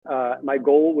my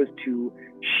goal was to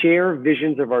share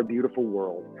visions of our beautiful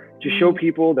world, to show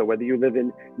people that whether you live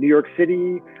in New York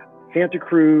City, Santa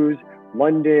Cruz,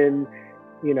 London,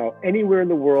 anywhere in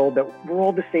the world, that we're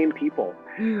all the same people.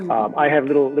 I have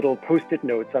little Post-it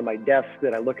notes on my desk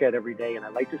that I look at every day, and I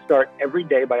like to start every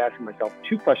day by asking myself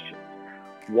two questions.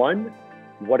 One,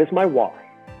 what is my why?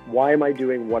 Why am I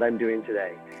doing what I'm doing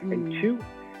today? And two,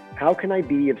 how can I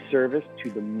be of service to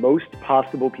the most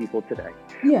possible people today?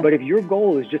 Yeah. But if your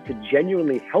goal is just to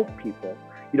genuinely help people,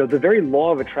 the very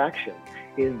law of attraction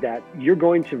is that you're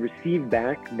going to receive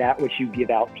back that which you give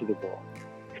out to the world.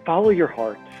 Follow your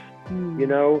heart,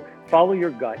 follow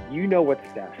your gut. You know what's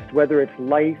best, whether it's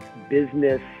life,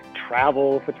 business,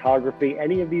 travel, photography,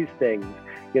 any of these things,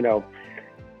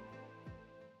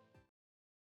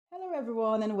 Hello,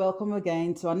 everyone, and welcome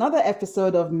again to another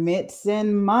episode of Myths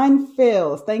and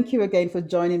Minefields. Thank you again for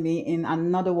joining me in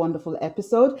another wonderful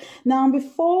episode. Now,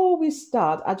 before we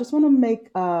start, I just want to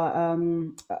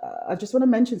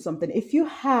mention something. If you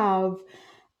have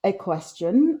a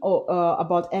question or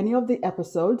about any of the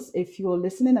episodes, if you're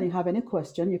listening and you have any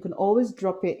question, you can always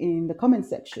drop it in the comment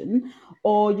section,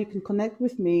 or you can connect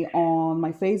with me on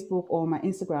my Facebook or my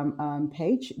Instagram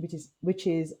page, which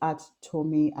is at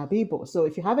Tomi Abibo. So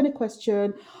if you have any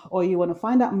question or you want to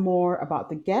find out more about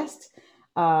the guest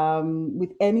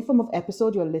with any form of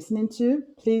episode you're listening to,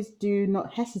 please do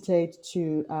not hesitate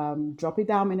to drop it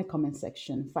down in the comment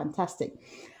section. Fantastic.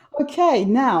 Okay,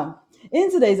 now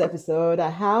in today's episode, I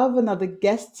have another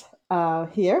guest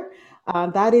here.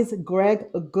 That is Greg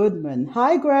Goodman.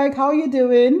 Hi, Greg. How are you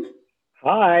doing?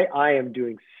 Hi, I am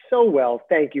doing so well.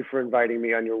 Thank you for inviting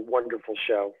me on your wonderful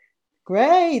show.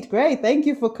 Great, great. Thank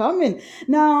you for coming.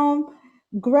 Now,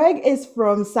 Greg is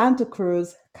from Santa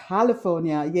Cruz,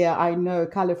 California. Yeah, I know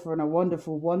California,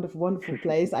 wonderful, wonderful, wonderful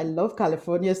place. I love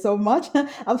California so much.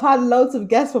 I've had loads of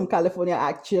guests from California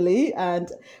actually, and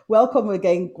welcome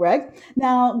again, Greg.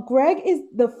 Now, Greg is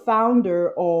the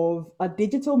founder of a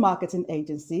digital marketing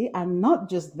agency, and not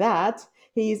just that,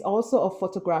 he is also a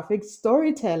photographic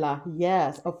storyteller.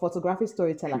 Yes, a photographic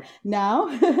storyteller. Now,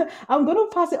 I'm going to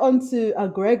pass it on to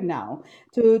Greg now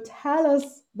to tell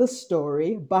us the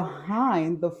story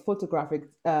behind the photographic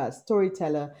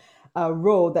storyteller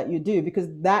role that you do, because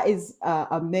that is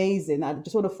amazing. I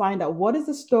just want to find out, what is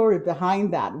the story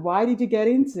behind that? Why did you get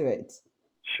into it?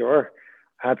 Sure.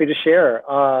 Happy to share.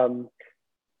 I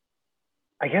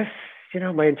guess,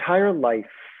 my entire life,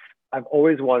 I've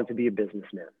always wanted to be a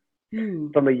businessman.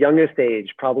 Hmm. From a youngest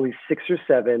age, probably 6 or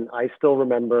 7, I still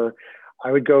remember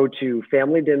I would go to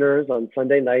family dinners on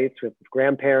Sunday nights with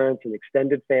grandparents and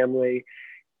extended family.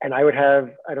 And I would have,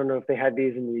 I don't know if they had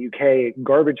these in the UK,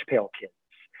 garbage pail kids.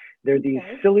 They're these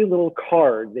Okay. silly little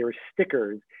cards. They were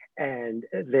stickers. And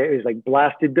there was like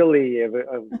Blasted Billy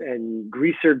and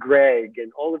Greaser Greg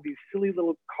and all of these silly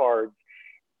little cards.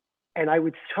 And I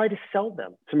would try to sell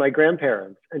them to my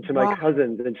grandparents and to my Wow.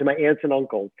 cousins and to my aunts and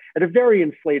uncles at a very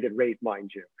inflated rate,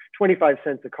 mind you, 25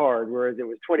 cents a card, whereas it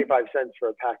was 25 cents for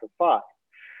a pack of five.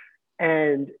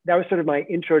 And that was sort of my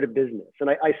intro to business. And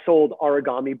I sold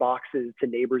origami boxes to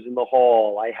neighbors in the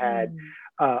hall. Hmm.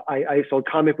 I sold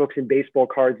comic books and baseball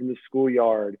cards in the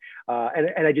schoolyard.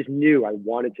 And I just knew I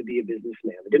wanted to be a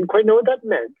businessman. I didn't quite know what that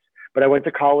meant, but I went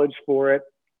to college for it,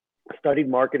 studied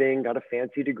marketing, got a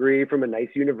fancy degree from a nice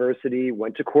university,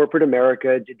 went to corporate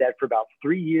America, did that for about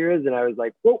 3 years. And I was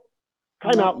like, whoa,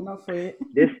 time Not out. enough for it.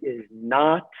 This is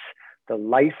not the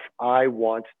life I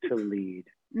want to lead.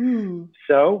 Mm.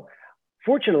 So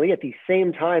fortunately, at the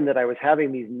same time that I was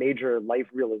having these major life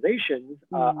realizations,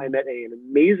 I Mm. met an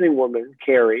amazing woman,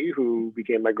 Carrie, who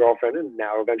became my girlfriend and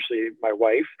now eventually my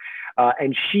wife.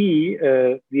 And she,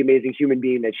 the amazing human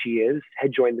being that she is,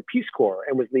 had joined the Peace Corps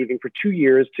and was leaving for 2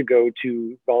 years to go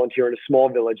to volunteer in a small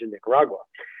village in Nicaragua.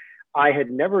 I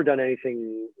had never done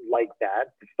anything like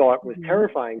that. The thought was Mhm.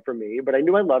 terrifying for me, but I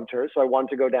knew I loved her, so I wanted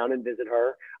to go down and visit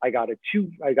her. I got a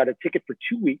ticket for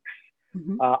 2 weeks.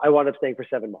 Mhm. I wound up staying for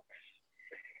 7 months,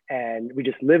 and we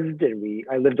just lived, and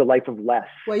I lived a life of less.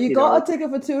 Well, you You got know, a ticket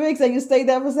for 2 weeks and you stayed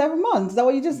there for 7 months. Is that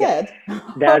what you just yes, said?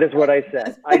 that is Oh what my I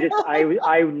said. goodness.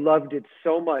 I loved it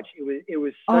so much. It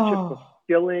was such a Oh,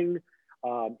 fulfilling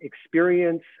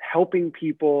experience, helping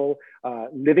people,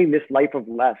 living this life of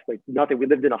less. Like, not that we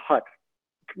lived in a hut.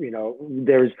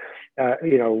 There's, uh,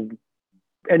 you know,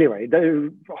 anyway,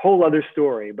 the whole other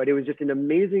story. But it was just an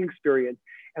amazing experience.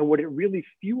 And what it really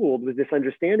fueled was this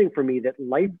understanding for me that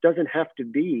life doesn't have to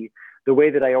be the way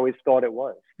that I always thought it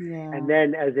was. And yeah.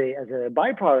 then as a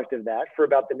byproduct of that, for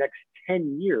about the next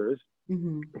 10 years,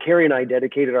 Hmm. Carrie and I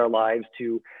dedicated our lives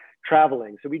to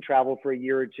traveling. So we'd travel for a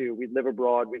year or two. We'd live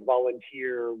abroad. We'd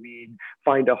volunteer. We'd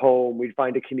find a home. We'd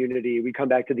find a community. We'd come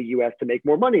back to the U.S. to make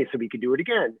more money so we could do it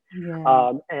again.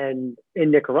 Yeah. And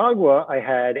in Nicaragua, I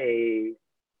had a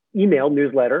email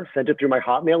newsletter, sent it through my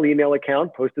Hotmail email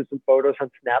account, posted some photos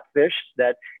on Snapfish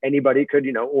that anybody could,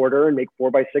 order and make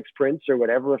 4x6 prints or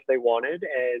whatever if they wanted.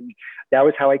 And that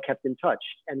was how I kept in touch.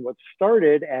 And what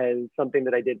started as something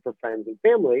that I did for friends and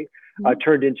family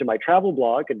turned into my travel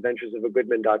blog,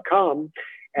 adventuresofagoodman.com.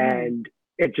 And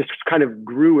it just kind of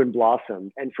grew and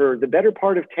blossomed. And for the better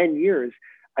part of 10 years,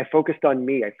 I focused on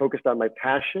me. I focused on my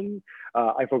passion.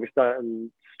 I focused on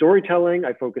storytelling.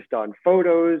 I focused on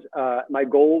photos. My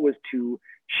goal was to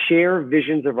share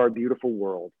visions of our beautiful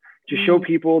world, to show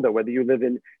people that whether you live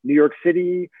in New York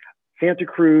City, Santa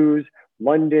Cruz,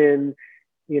 London,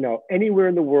 anywhere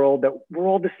in the world, that we're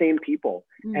all the same people.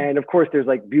 And of course, there's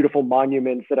like beautiful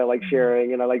monuments that I like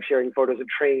sharing, and I like sharing photos of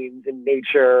trains and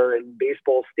nature and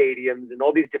baseball stadiums and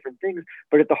all these different things.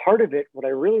 But at the heart of it, what I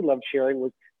really loved sharing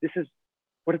was this is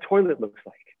what a toilet looks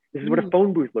like. This is what a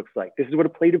phone booth looks like. This is what a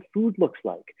plate of food looks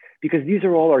like. Because these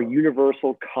are all our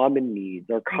universal common needs,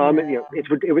 our common,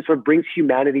 it's what brings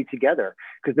humanity together.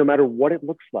 Because no matter what it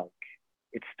looks like,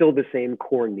 it's still the same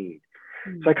core need.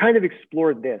 So I kind of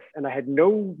explored this, and I had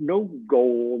no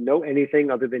goal, no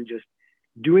anything other than just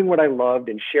doing what I loved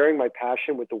and sharing my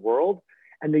passion with the world.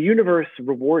 And the universe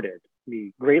rewarded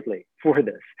me greatly for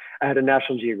this. I had a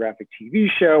National Geographic TV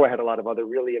show. I had a lot of other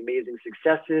really amazing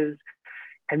successes.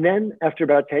 And then after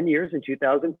about 10 years in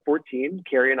 2014,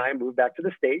 Carrie and I moved back to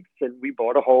the States, and we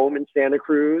bought a home in Santa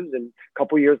Cruz. And a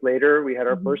couple of years later, we had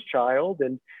our first child,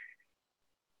 and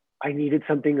I needed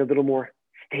something a little more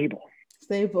stable.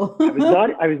 Stable. I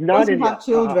was not Once you in have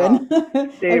children,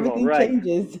 stable, everything right?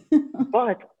 changes.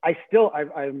 But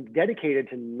I'm dedicated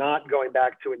to not going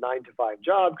back to a 9-to-5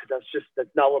 job, because that's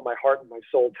not what my heart and my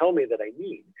soul tell me that I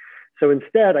need. So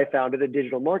instead, I founded a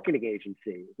digital marketing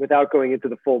agency. Without going into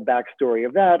the full backstory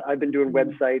of that, I've been doing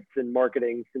websites and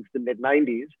marketing since the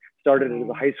mid-90s. Started it as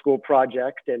a high school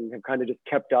project and have kind of just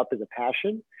kept up as a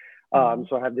passion.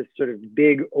 So I have this sort of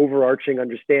big overarching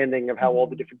understanding of how all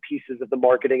the different pieces of the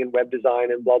marketing and web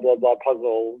design and blah, blah, blah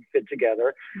puzzle fit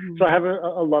together. So I have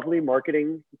a lovely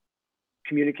marketing,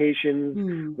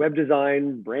 communications, web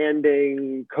design,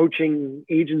 branding, coaching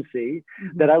agency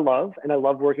that I love. And I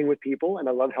love working with people, and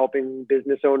I love helping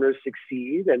business owners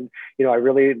succeed. And, I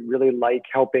really, really like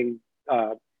helping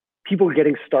people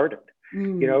getting started,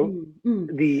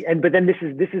 but then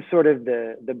this is sort of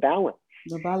the balance.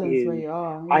 The balance where you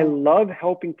are. I love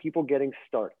helping people getting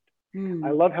started. I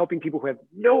love helping people who have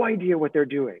no idea what they're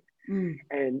doing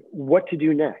and what to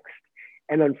do next.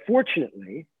 And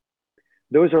unfortunately,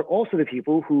 those are also the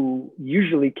people who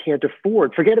usually can't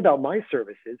afford, forget about my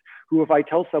services, who if I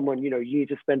tell someone, you need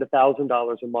to spend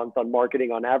 $1,000 a month on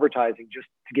marketing, on advertising, just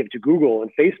to give to Google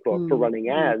and Facebook for running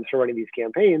ads, for running these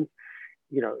campaigns,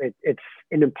 it's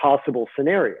an impossible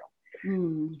scenario.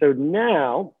 So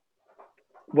now,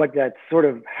 what that's sort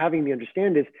of having me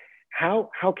understand is how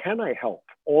can I help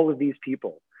all of these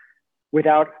people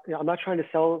without, I'm not trying to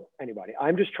sell anybody.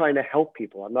 I'm just trying to help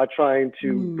people. I'm not trying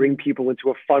to bring people into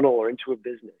a funnel or into a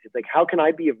business. It's like, how can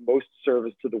I be of most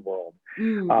service to the world?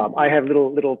 I have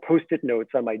little Post-it notes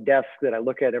on my desk that I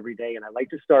look at every day. And I like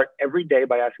to start every day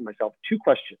by asking myself 2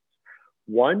 questions.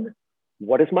 1,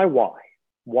 what is my why?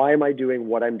 Why am I doing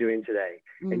what I'm doing today?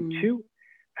 And 2,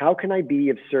 how can I be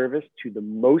of service to the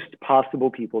most possible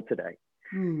people today?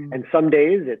 And some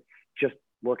days it's just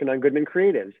working on Goodman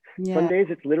Creatives. Some days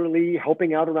it's literally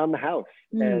helping out around the house.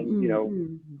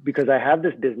 And, because I have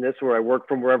this business where I work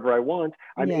from wherever I want,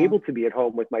 I'm able to be at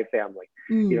home with my family.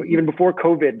 Even before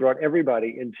COVID brought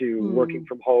everybody into working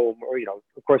from home, or,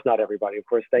 of course, not everybody. Of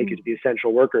course, thank you to the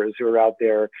essential workers who are out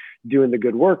there doing the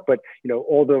good work. But,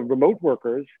 all the remote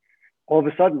workers, all of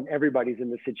a sudden, everybody's in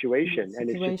the situation. And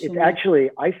it's actually,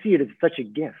 I see it as such a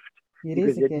gift.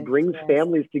 Because it brings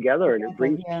families together, and it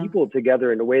brings people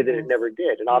together in a way that it never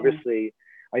did. And obviously,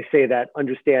 I say that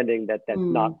understanding that that's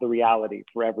not the reality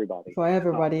for everybody. For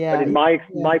everybody, But in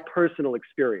my personal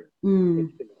experience, it's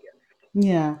been a gift.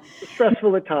 Yeah.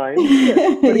 Stressful at times.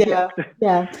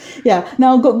 Yeah.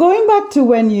 Now, going back to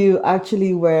when you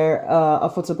actually were a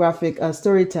photographic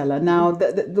storyteller. Now,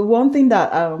 the one thing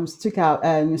that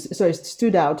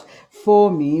stood out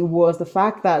for me was the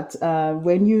fact that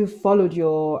when you followed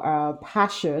your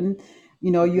passion,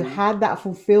 you had that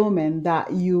fulfillment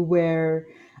that you were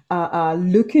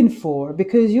looking for,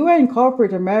 because you were in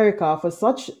corporate America for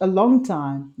such a long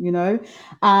time,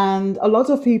 and a lot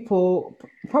of people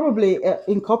probably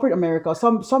in corporate America,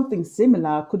 something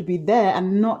similar could be there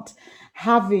and not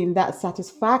having that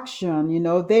satisfaction.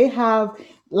 They have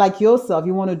like yourself,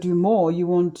 you want to do more, you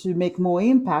want to make more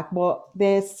impact, but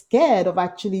they're scared of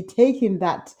actually taking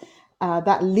that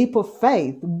leap of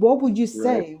faith. What would you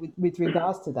Right. say with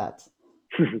regards to that?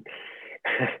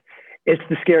 It's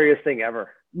the scariest thing ever.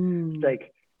 It's Mm.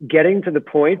 like getting to the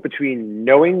point between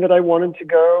knowing that I wanted to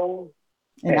go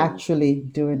And and actually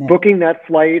doing it. booking that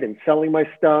flight and selling my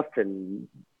stuff and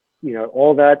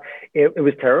all that. It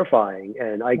was terrifying,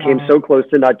 and I came so Wow. close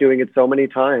to not doing it so many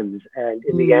times. And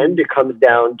in the end, Mm. it comes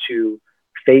down to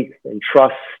faith and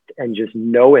trust and just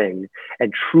knowing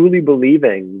and truly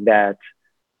believing that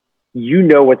you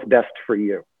know what's best for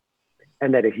you,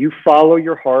 and that if you follow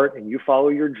your heart and you follow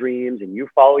your dreams and you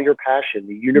follow your passion,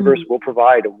 the universe Mm. will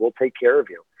provide and will take care of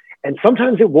you. And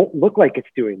sometimes it won't look like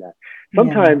it's doing that. Yeah.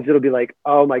 Sometimes it'll be like,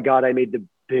 oh my God, I made the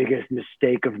biggest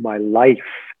mistake of my life.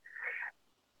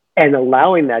 And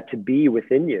allowing that to be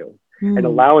within you and Mm.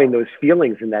 allowing those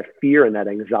feelings and that fear and that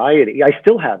anxiety. I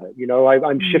still have it.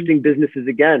 I'm Mm. shifting businesses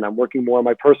again. I'm working more on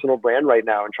my personal brand right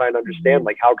now and trying to understand, Mm.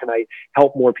 like, how can I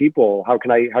help more people? How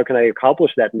can I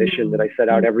accomplish that mission that I Mm. set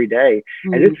out Mm. every day?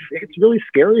 And Mm. it's really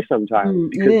scary sometimes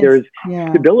It because is. there's Yeah.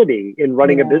 stability in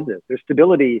running a Yeah. business. There's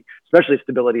stability, especially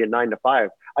stability at 9 to 5.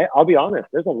 I'll be honest,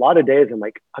 there's a lot of days I'm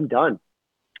like, I'm done.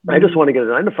 I just Mm. want to get a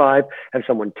 9 to 5, have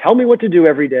someone tell me what to do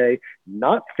every day,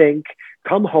 not think,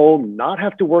 come home, not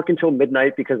have to work until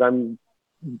midnight because I'm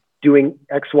doing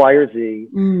X, Y, or Z.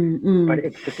 Mm. But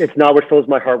Mm. it's not what fills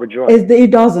my heart with joy.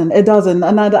 It doesn't.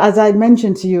 And as I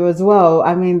mentioned to you as well,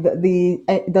 I mean,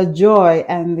 the joy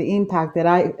and the impact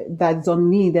that's on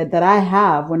me that I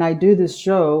have when I do this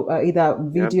show, either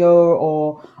Yeah, video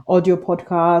or audio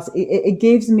podcast, it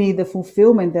gives me the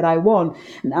fulfillment that I want.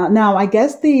 Now, I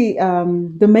guess the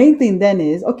main thing then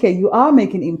is, okay, you are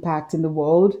making impact in the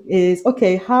world. Is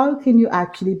okay, how can you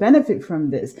actually benefit from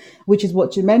this? Which is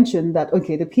what you mentioned, that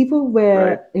okay, the people right,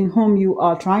 where in whom you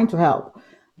are trying to help,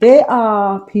 they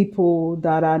are people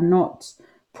that are not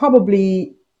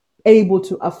probably able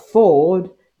to afford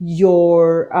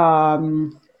your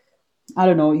I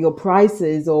don't know, your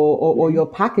prices or hmm, your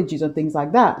packages and things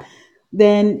like that.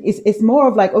 Then it's more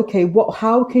of like, okay, what,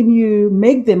 how can you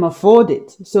make them afford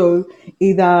it? So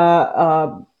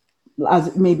either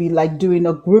as maybe like doing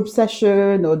a group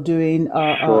session or doing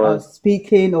a sure,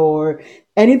 speaking or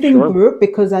anything sure, group,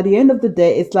 because at the end of the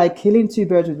day it's like killing two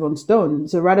birds with one stone.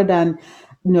 So rather than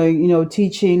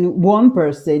teaching one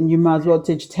person, you might as well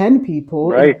teach 10 people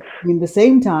right, in the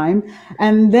same time,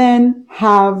 and then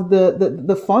have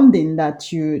the funding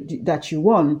that you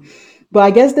want. But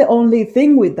I guess the only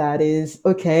thing with that is,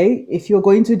 okay, if you're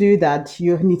going to do that,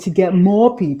 you need to get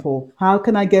more people. How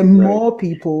can I get right, more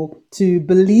people to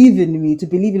believe in me, to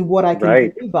believe in what I can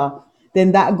right, deliver?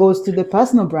 Then that goes to the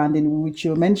personal branding, which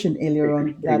you mentioned earlier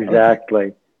on. That okay,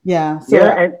 exactly. yeah. Yeah,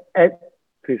 So and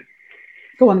please.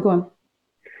 go on, go on.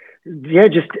 Yeah,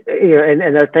 just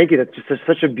and thank you. That's just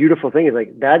such a beautiful thing. Is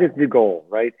like that is the goal,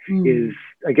 right? Is Mm,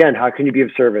 again, how can you be of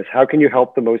service? How can you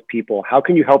help the most people? How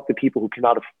can you help the people who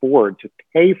cannot afford to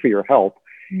pay for your help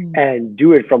mm, and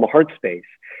do it from a heart space?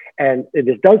 And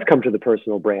this does come to the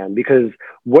personal brand because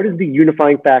what is the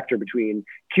unifying factor between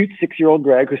cute 6-year-old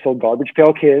Greg who sold Garbage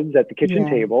Pail Kids at the kitchen yeah.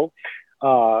 table,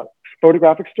 uh,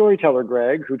 photographic storyteller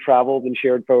Greg who traveled and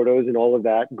shared photos and all of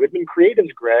that, Goodman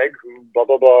Creatives Greg who blah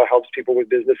blah blah helps people with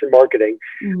business and marketing?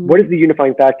 What Mm, is the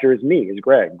unifying factor? Is me, is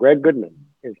Greg Goodman,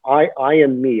 is I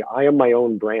am me, I am my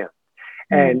own brand.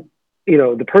 And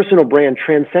mm, the personal brand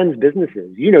transcends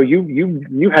businesses. You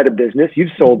had a business,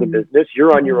 you've sold a mm, business,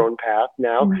 you're on your mm, own path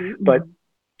now. mm, But mm.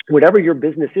 whatever your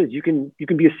business is, you can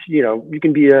be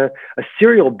a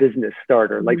serial business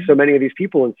starter, like so Mm. many of these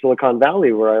people in Silicon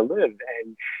Valley where I live.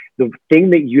 And the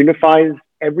thing that unifies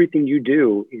everything you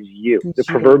do is you, the It's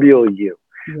you. proverbial you,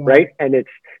 Yeah. right? And it's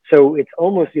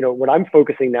almost, what I'm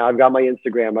focusing now. I've got my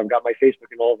Instagram, I've got my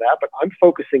Facebook and all of that, but I'm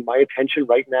focusing my attention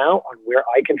right now on where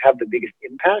I can have the biggest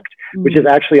impact, which is Mm,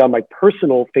 actually on my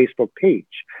personal Facebook page.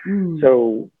 mm,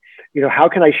 So, how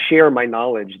can I share my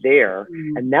knowledge there?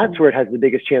 mm, And that's mm, where it has the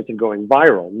biggest chance of going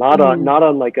viral, not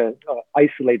on like a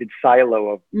isolated silo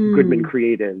of Goodman mm,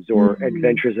 Creatives or mm,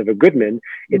 Adventures of a Goodman.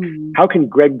 It's mm, how can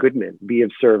Greg Goodman be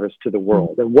of service to the mm,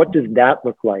 world? And what does that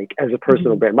look like as a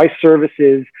personal mm, brand? My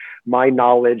services, my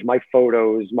knowledge, my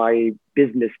photos, my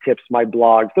business tips, my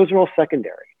blogs, those are all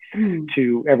secondary mm,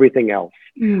 to everything else.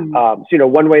 mm, So,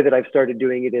 one way that I've started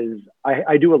doing it is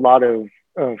I do a lot of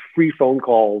free phone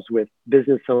calls with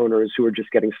business owners who are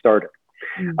just getting started.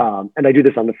 mm, And I do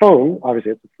this on the phone.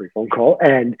 Obviously, it's a free phone call,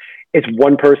 and it's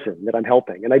one person that I'm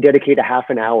helping. And I dedicate a half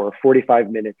an hour, 45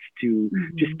 minutes to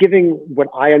just mm, giving what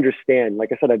I understand.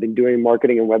 Like I said, I've been doing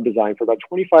marketing and web design for about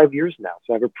 25 years now.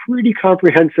 So I have a pretty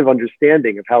comprehensive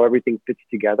understanding of how everything fits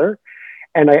together.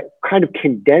 and I kind of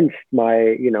condensed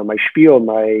my, my spiel,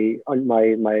 my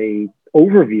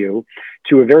overview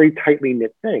to a very tightly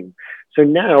knit thing. So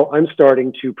now I'm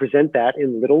starting to present that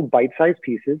in little bite-sized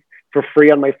pieces for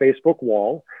free on my Facebook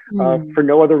wall, for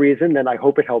no other reason than I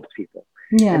hope it helps people.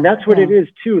 Yeah. And that's what it is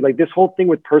too. Like this whole thing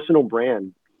with personal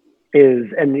brand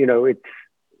is, and it's,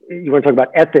 you want to talk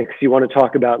about ethics, you want to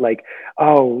talk about like,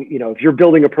 oh, if you're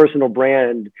building a personal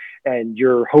brand and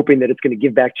you're hoping that it's going to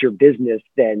give back to your business,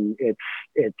 then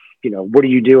it's what are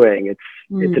you doing? It's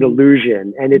an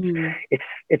illusion. And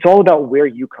it's all about where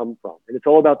you come from, and it's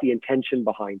all about the intention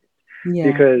behind it.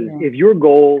 Because if your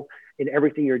goal in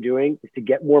everything you're doing is to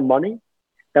get more money,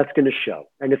 that's going to show,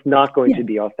 and it's not going to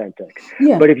be authentic.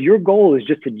 But if your goal is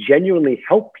just to genuinely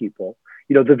help people,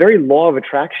 the very law of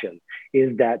attraction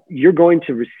is that you're going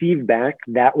to receive back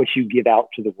that which you give out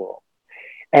to the world.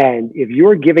 And if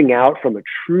you're giving out from a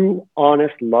true,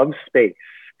 honest love space,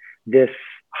 this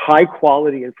high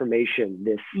quality information,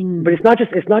 but it's not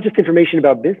just information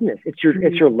about business. It's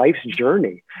your life's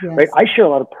journey, right? I share a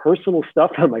lot of personal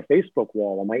stuff on my Facebook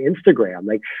wall, on my Instagram.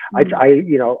 Like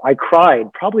I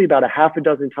cried probably about a half a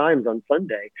dozen times on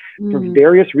Sunday for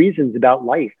various reasons about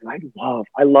life. And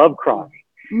I love crying.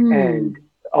 And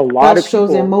a lot of people,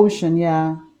 shows emotion.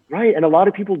 Right. And a lot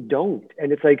of people don't.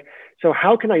 And it's like, so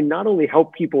how can I not only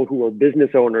help people who are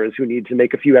business owners who need to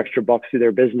make a few extra bucks through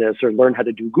their business or learn how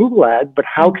to do Google ads, but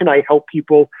how can I help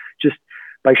people just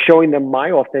by showing them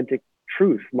my authentic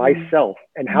truth, myself,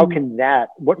 and how can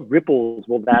what ripples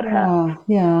will that have?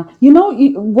 Yeah.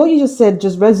 What you just said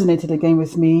just resonated again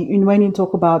with me when you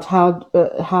talk about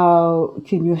how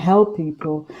can you help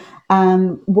people.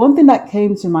 And one thing that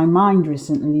came to my mind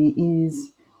recently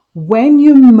is when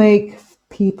you make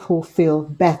people feel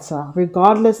better,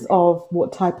 regardless of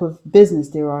what type of business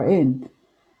they are in,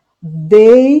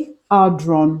 they are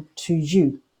drawn to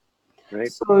you. Right.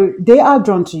 So they are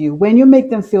drawn to you when you make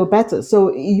them feel better.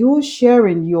 So you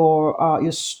sharing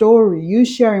your story, you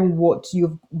sharing what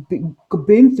you've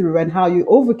been through and how you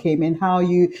overcame and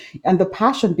the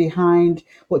passion behind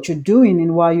what you're doing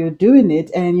and why you're doing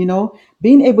it, and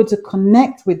being able to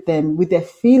connect with them, with their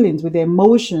feelings, with their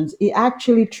emotions, it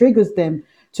actually triggers them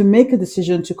to make a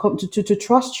decision to come to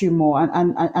trust you more,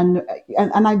 and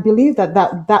I believe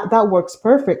that works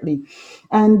perfectly.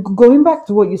 And going back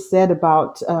to what you said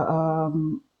about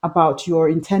your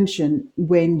intention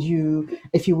when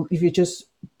if you just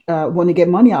want to get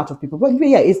money out of people, but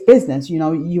yeah, it's business,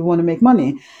 you want to make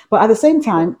money, but at the same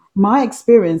time, my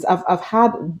experience, I've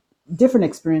had different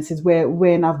experiences where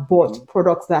when I've bought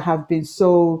products that have been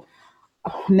so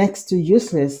next to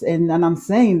useless. And I'm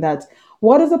saying that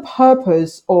what is the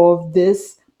purpose of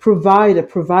this provider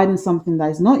providing something that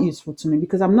is not useful to me,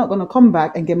 because I'm not going to come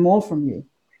back and get more from you.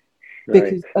 Right.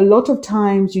 Because a lot of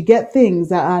times you get things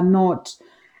that are not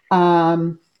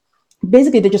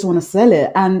basically they just want to sell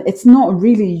it, and it's not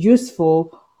really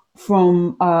useful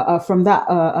from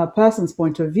that person's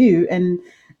point of view, and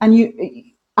you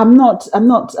I'm not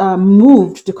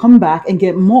moved to come back and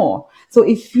get more. So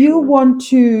if you want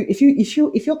to, if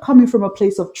you're coming from a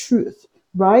place of truth,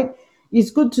 right, it's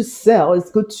good to sell,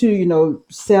 it's good to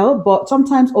sell, but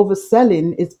sometimes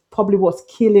overselling is probably what's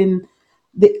killing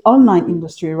the online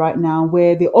industry right now,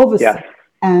 where they oversell.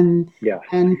 And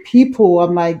people,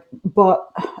 I'm like, but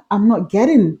I'm not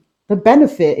getting the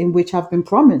benefit in which I've been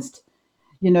promised,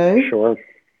 Sure.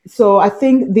 So I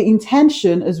think the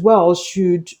intention as well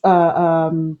should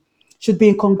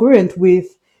be congruent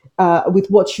with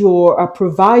what you're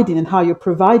providing and how you're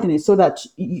providing it, so that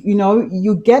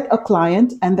you get a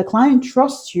client and the client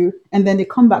trusts you, and then they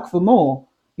come back for more.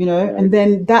 And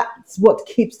then that's what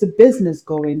keeps the business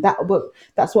going.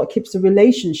 That's what keeps the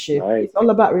relationship. Right. It's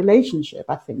all about relationship,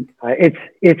 I think.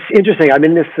 It's interesting. I'm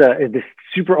in this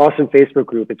super awesome Facebook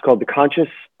group. It's called the Conscious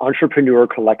Entrepreneur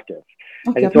Collective,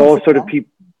 and it's all sort of people.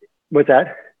 What's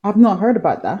that? I've not heard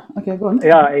about that. Okay, go on.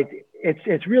 Yeah,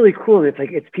 it's really cool.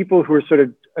 It's people who are sort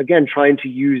of, again, trying to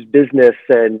use business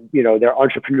and their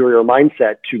entrepreneurial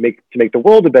mindset to make the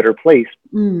world a better place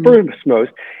for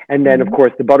most. And then of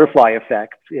course the butterfly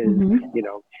effect is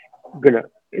going to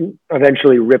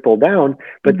eventually ripple down.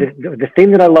 But the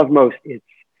thing that I love most is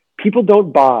people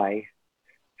don't buy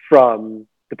from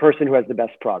the person who has the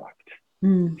best product.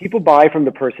 People buy from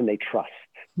the person they trust.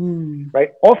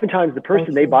 Right? Oftentimes the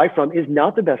person they buy from is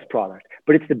not the best product,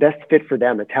 but it's the best fit for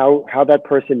them. It's how that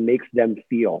person makes them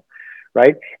feel.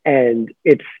 Right. And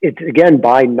it's again,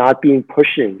 by not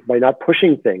pushing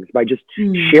things, by just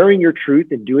sharing your truth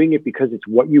and doing it because it's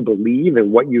what you believe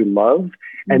and what you love.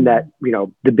 And that, the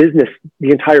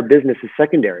entire business is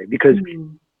secondary, because,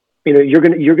 you're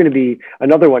going to be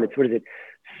another one. It's, what is it?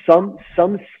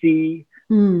 Some see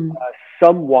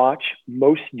some watch,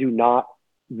 most do not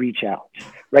reach out,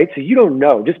 right? So you don't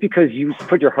know, just because you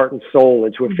put your heart and soul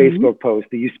into a Mm-hmm. Facebook post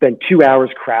that you spend 2 hours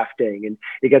crafting and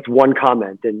it gets one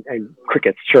comment and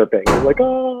crickets chirping. And you're like,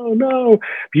 oh no.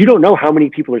 But you don't know how many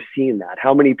people are seeing that,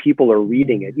 how many people are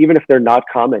reading it, even if they're not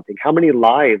commenting, how many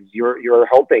lives you're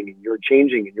helping and you're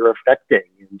changing and you're affecting.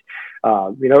 And,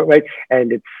 right.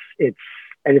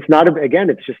 And it's not, again,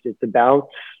 it's about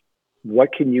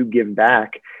what can you give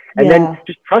back, and then Yeah.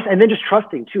 just trust, and then just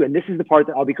trusting too. And this is the part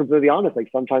that I'll be completely honest, like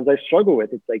sometimes I struggle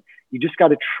with. It's like, you just got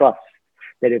to trust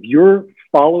that if you're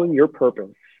following your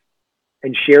purpose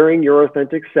and sharing your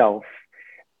authentic self,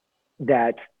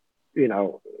 that, you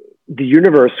know, the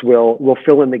universe will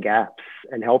fill in the gaps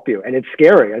and help you. And it's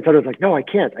scary. And sometimes like, no, I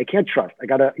can't trust. I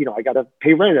gotta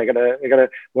pay rent. I gotta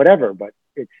whatever. But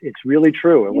it's really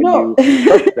true. And You when know, you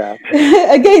trust that,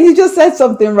 again, you just said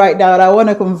something right now, and I want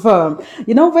to confirm.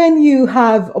 You know, when you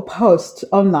have a post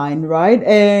online, right,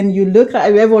 and you look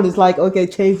at everyone is like, okay,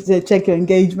 check your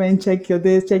engagement, check your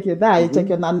this, check your that, you check mhm,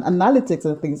 your analytics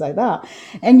and things like that,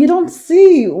 and you don't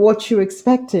see what you're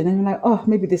expecting, and you're like, oh,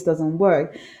 maybe this doesn't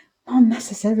work. Not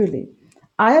necessarily.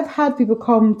 I have had people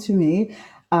come to me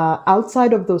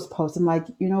outside of those posts. I'm like,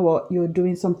 you know what, you're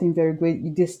doing something very great.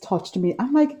 You just touched me.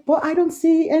 I'm like, but I don't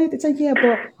see anything. It's like, yeah,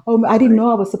 but I didn't right,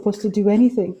 know I was supposed to do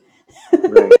anything.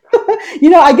 right,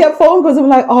 I get phone calls. I'm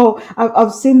like, oh,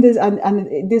 I've seen this,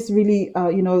 and this really,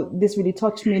 this really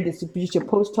touched me. This your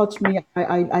post touched me.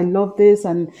 I love this,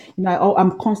 and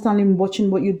I'm constantly watching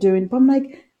what you're doing. But I'm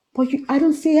like, I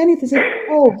don't see anything. Say,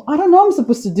 oh, I don't know. I'm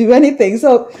supposed to do anything.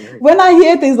 So right, when I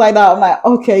hear things like that, I'm like,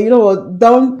 okay, you know what?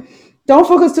 Don't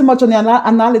focus too much on the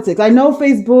analytics. I know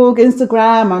Facebook,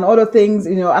 Instagram, and other things.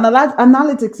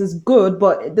 Analytics is good,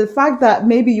 but the fact that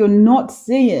maybe you're not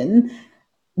seeing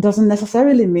doesn't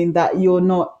necessarily mean that you're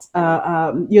not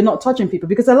touching people,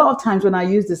 because a lot of times when I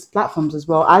use these platforms as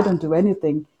well, I don't do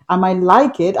anything. I might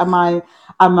like it, I might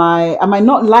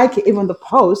not like it, even the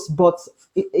post, but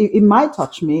it might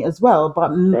touch me as well, but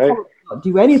right. probably not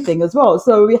do anything as well.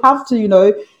 So we have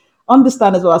to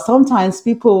understand as well, sometimes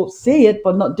people see it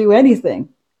but not do anything.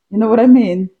 You know what Right. I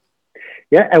mean?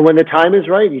 Yeah, and when the time is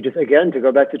right, you just, again, to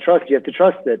go back to trust, you have to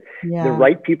trust that the Yeah.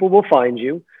 right people will find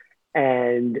you,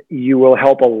 and you will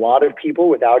help a lot of people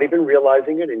without even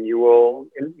realizing it, and you will,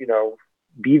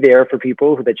 be there for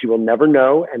people that you will never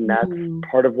know, and that's Mm.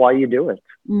 part of why you do it.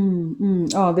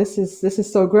 Oh, this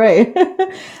is so great.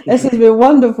 This has been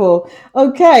wonderful.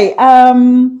 Okay,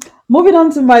 moving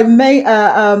on to my main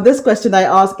this question I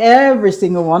ask every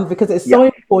single one, because it's Yeah, so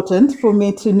important for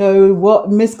me to know what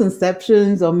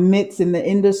misconceptions or myths in the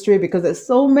industry, because there's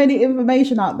so many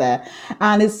information out there,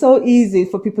 and it's so easy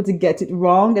for people to get it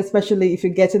wrong, especially if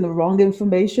you're getting the wrong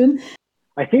information.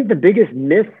 I think the biggest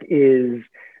myth is,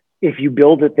 if you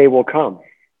build it, they will come.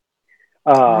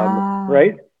 Ah.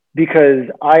 Right? Because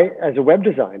as a web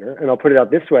designer, and I'll put it out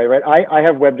this way, right? I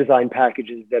have web design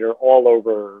packages that are all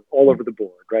over the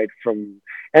board, right? From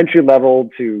entry level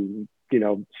to,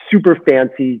 super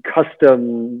fancy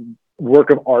custom work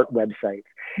of art websites.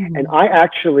 And Mhm. I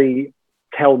actually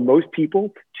tell most people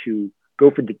to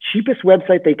go for the cheapest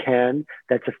website they can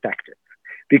that's effective.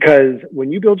 Because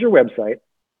when you build your website,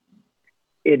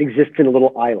 it exists in a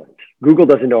little island. Google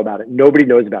doesn't know about it. Nobody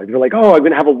knows about it. They're like, oh, I'm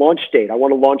going to have a launch date. I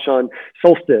want to launch on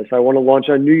solstice. I want to launch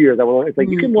on New Year's. It's like,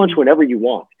 you can launch Mm, whenever you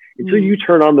want. Until mm, you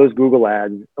turn on those Google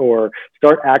ads or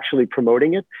start actually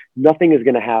promoting it, nothing is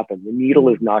going to happen. The needle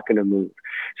is mm, not going to move.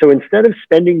 So instead of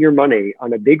spending your money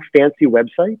on a big fancy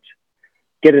website,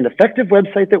 get an effective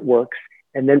website that works,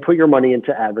 and then put your money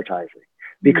into advertising.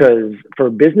 mm, Because for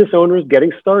business owners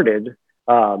getting started,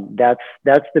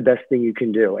 that's the best thing you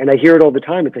can do. And I hear it all the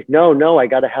time. It's like, no, I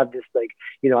got to have this, like,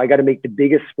 I got to make the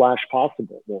biggest splash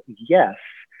possible. Well, yes,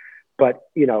 but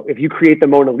if you create the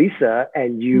Mona Lisa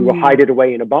and you mm, hide it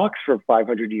away in a box for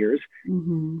 500 years,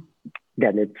 mhm.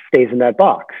 then it stays in that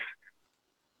box.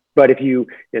 But if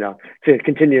to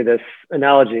continue this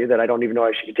analogy that I don't even know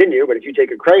I should continue, but if you take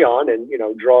a crayon and,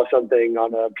 draw something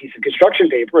on a piece of construction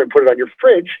paper and put it on your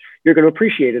fridge, you're going to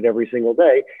appreciate it every single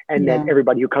day. And then Yeah,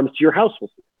 everybody who comes to your house will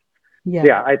see. yeah.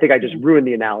 Yeah, I think I just ruined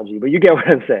the analogy, but you get what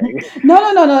I'm saying. No, no,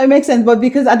 no, no. It makes sense, but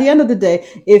because at the end of the day,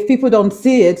 if people don't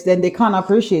see it, then they can't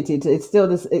appreciate it. It's still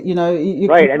this, you can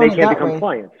Right. And they turn it can't that become way,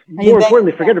 clients. and you More then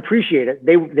importantly, forget appreciate it.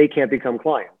 They can't become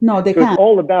clients. no, they So it's can't.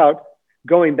 all about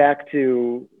going back to,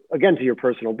 again, to your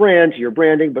personal brand, to your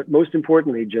branding, but most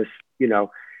importantly, just,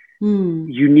 Mm,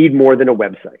 you need more than a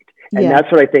website. And yeah.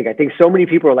 that's what I think. I think so many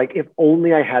people are like, if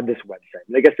only I had this website.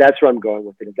 And I guess that's where I'm going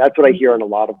with it. That's what I hear on a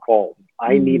lot of calls.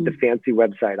 I need the Mm, fancy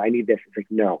website. I need this. It's like,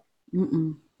 no,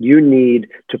 mm, you need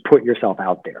to put yourself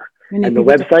out there. We need And the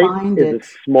people to website find is a it.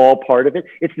 small part of it.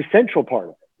 It's the central part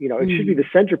of it. It should be Mm, the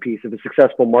centerpiece of a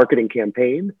successful marketing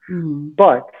campaign, mm,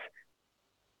 but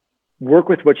work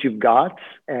with what you've got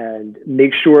and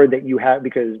make sure that you have,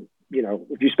 because,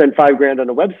 if you spend 5 grand on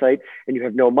a website and you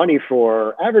have no money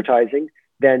for advertising,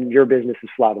 then your business is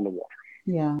flat in the wall.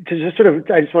 yeah. To just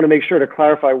I just want to make sure to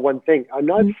clarify one thing. I'm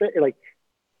not Mm, saying, like,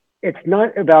 it's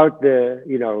not about the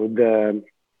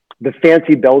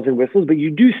fancy bells and whistles, but you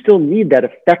do still need that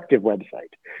effective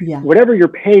website. yeah. Whatever you're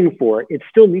paying for, it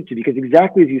still needs to, because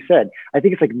exactly as you said, I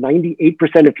think it's like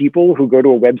 98% of people who go to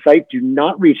a website do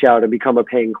not reach out and become a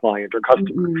paying client or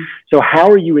customer. Mm-mm. So how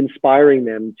are you inspiring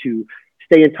them to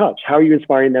stay in touch? How are you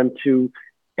inspiring them to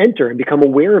enter and become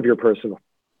aware of your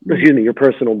Mm, your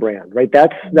personal brand, right?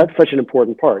 That's such an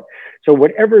important part. So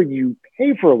whatever you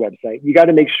pay for a website, you got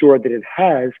to make sure that it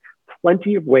has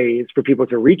plenty of ways for people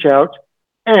to reach out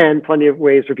and plenty of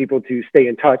ways for people to stay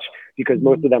in touch, because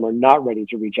most mm, of them are not ready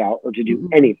to reach out or to do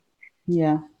mm-mm. anything.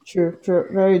 Yeah, true, true,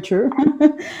 very true.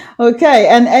 Okay,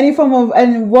 and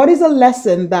and what is a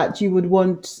lesson that you would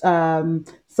want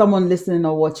someone listening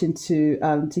or watching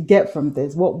to get from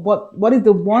this? What is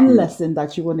the one Hmm. lesson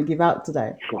that you want to give out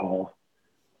today? Oh,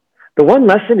 the one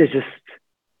lesson is just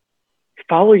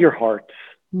follow your heart,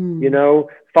 you Hmm. know,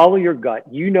 follow your gut.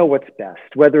 You know what's best,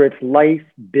 whether it's life,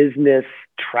 business,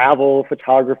 travel,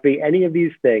 photography, any of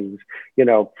these things, you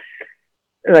know,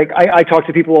 like I talk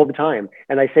to people all the time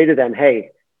and I say to them,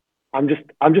 hey, I'm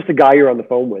just a guy you're on the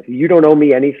phone with. You don't owe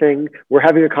me anything. We're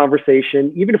having a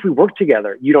conversation. Even if we work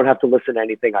together, you don't have to listen to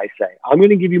anything I say. I'm going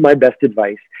to give you my best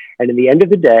advice. And in the end of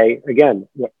the day, again,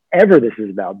 whatever this is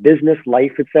about, business,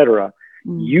 life, etc.,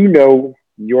 Mm, you know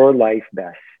your life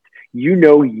best. You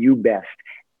know you best.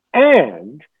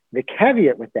 And the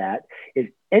caveat with that is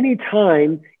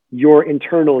anytime your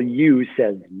internal you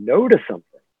says no to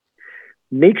something,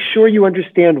 make sure you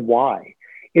understand why.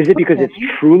 Is it because it's okay.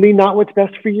 truly not what's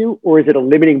best for you, or is it a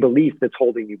limiting belief that's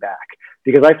holding you back?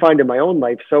 Because I find in my own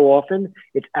life so often,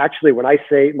 it's actually when I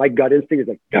say my gut instinct is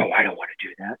like, no, I don't want to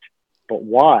do that. But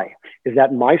why? Is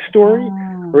that my story?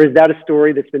 Ah. Or is that a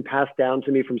story that's been passed down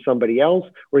to me from somebody else?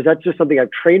 Or is that just something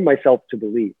I've trained myself to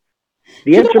believe?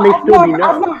 The Do you know answer what? may still be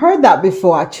I've no. not heard that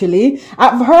before. Actually,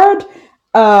 I've heard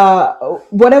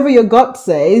whatever your gut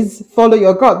says, follow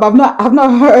your gut. But I've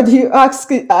not heard you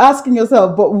asking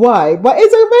yourself, but why? But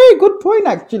it's a very good point,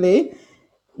 actually.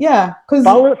 Yeah, because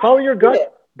Follow your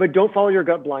gut, but don't follow your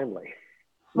gut blindly.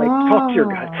 Like, talk to your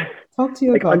gut. talk to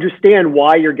your Like, gut. understand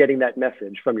why you're getting that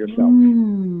message from yourself.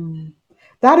 Mm.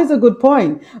 That is a good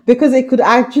point because it could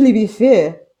actually be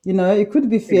fear. It could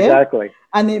be fear, Exactly.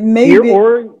 and it may Fear be.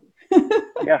 or,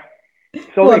 yeah.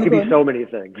 So Go it on, could go be on. so many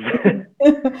things.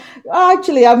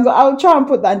 Actually, I'll try and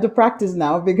put that into practice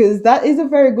now because that is a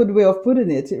very good way of putting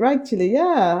it. Actually,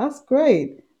 yeah, that's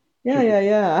great. Yeah, yeah,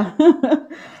 yeah.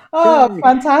 Oh, Yay.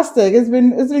 fantastic! It's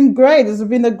been great. It's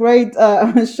been a great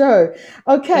show.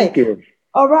 Thank Okay, you.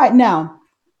 all right now.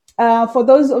 For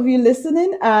those of you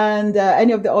listening and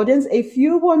any of the audience, if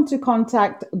you want to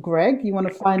contact Greg, you want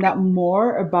to find out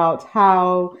more about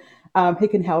how he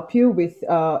can help you with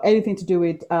anything to do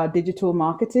with digital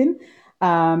marketing,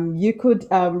 you could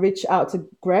reach out to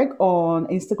Greg on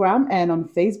Instagram and on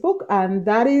Facebook, and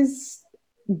that is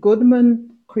Goodman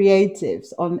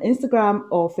Creatives on Instagram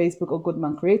or Facebook or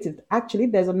Goodman Creative. Actually,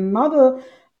 there's another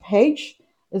page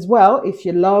as well if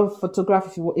you love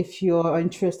photography, if you're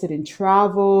interested in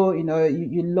travel,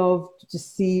 you love to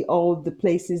see all the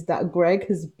places that Greg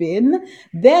has been,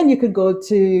 then you could go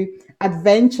to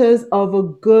Adventures of a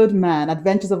Good Man.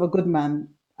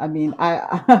 I mean,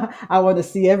 I want to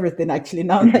see everything actually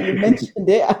now that you mentioned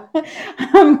it.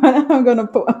 I'm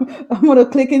gonna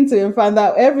click into it and find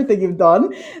out everything you've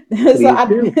done. So, Please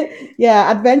do.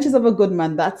 yeah, Adventures of a Good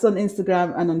Man. That's on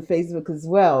Instagram and on Facebook as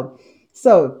well.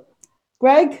 So,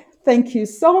 Greg, thank you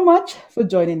so much for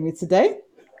joining me today.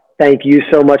 Thank you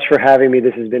so much for having me.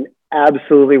 This has been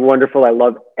absolutely wonderful. I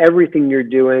love everything you're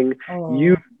doing.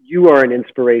 You Oh, you are an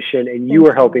inspiration, and you are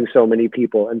thank you. helping so many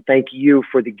people. And thank you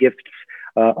for the gifts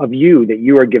of you that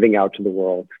you are giving out to the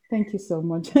world. Thank you so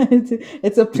much.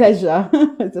 It's a pleasure.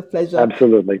 It's a pleasure.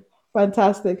 Absolutely.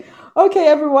 Fantastic. Okay,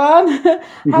 everyone.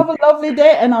 Have a lovely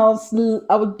day, and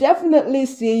I will definitely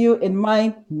see you in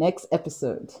my next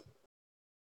episode.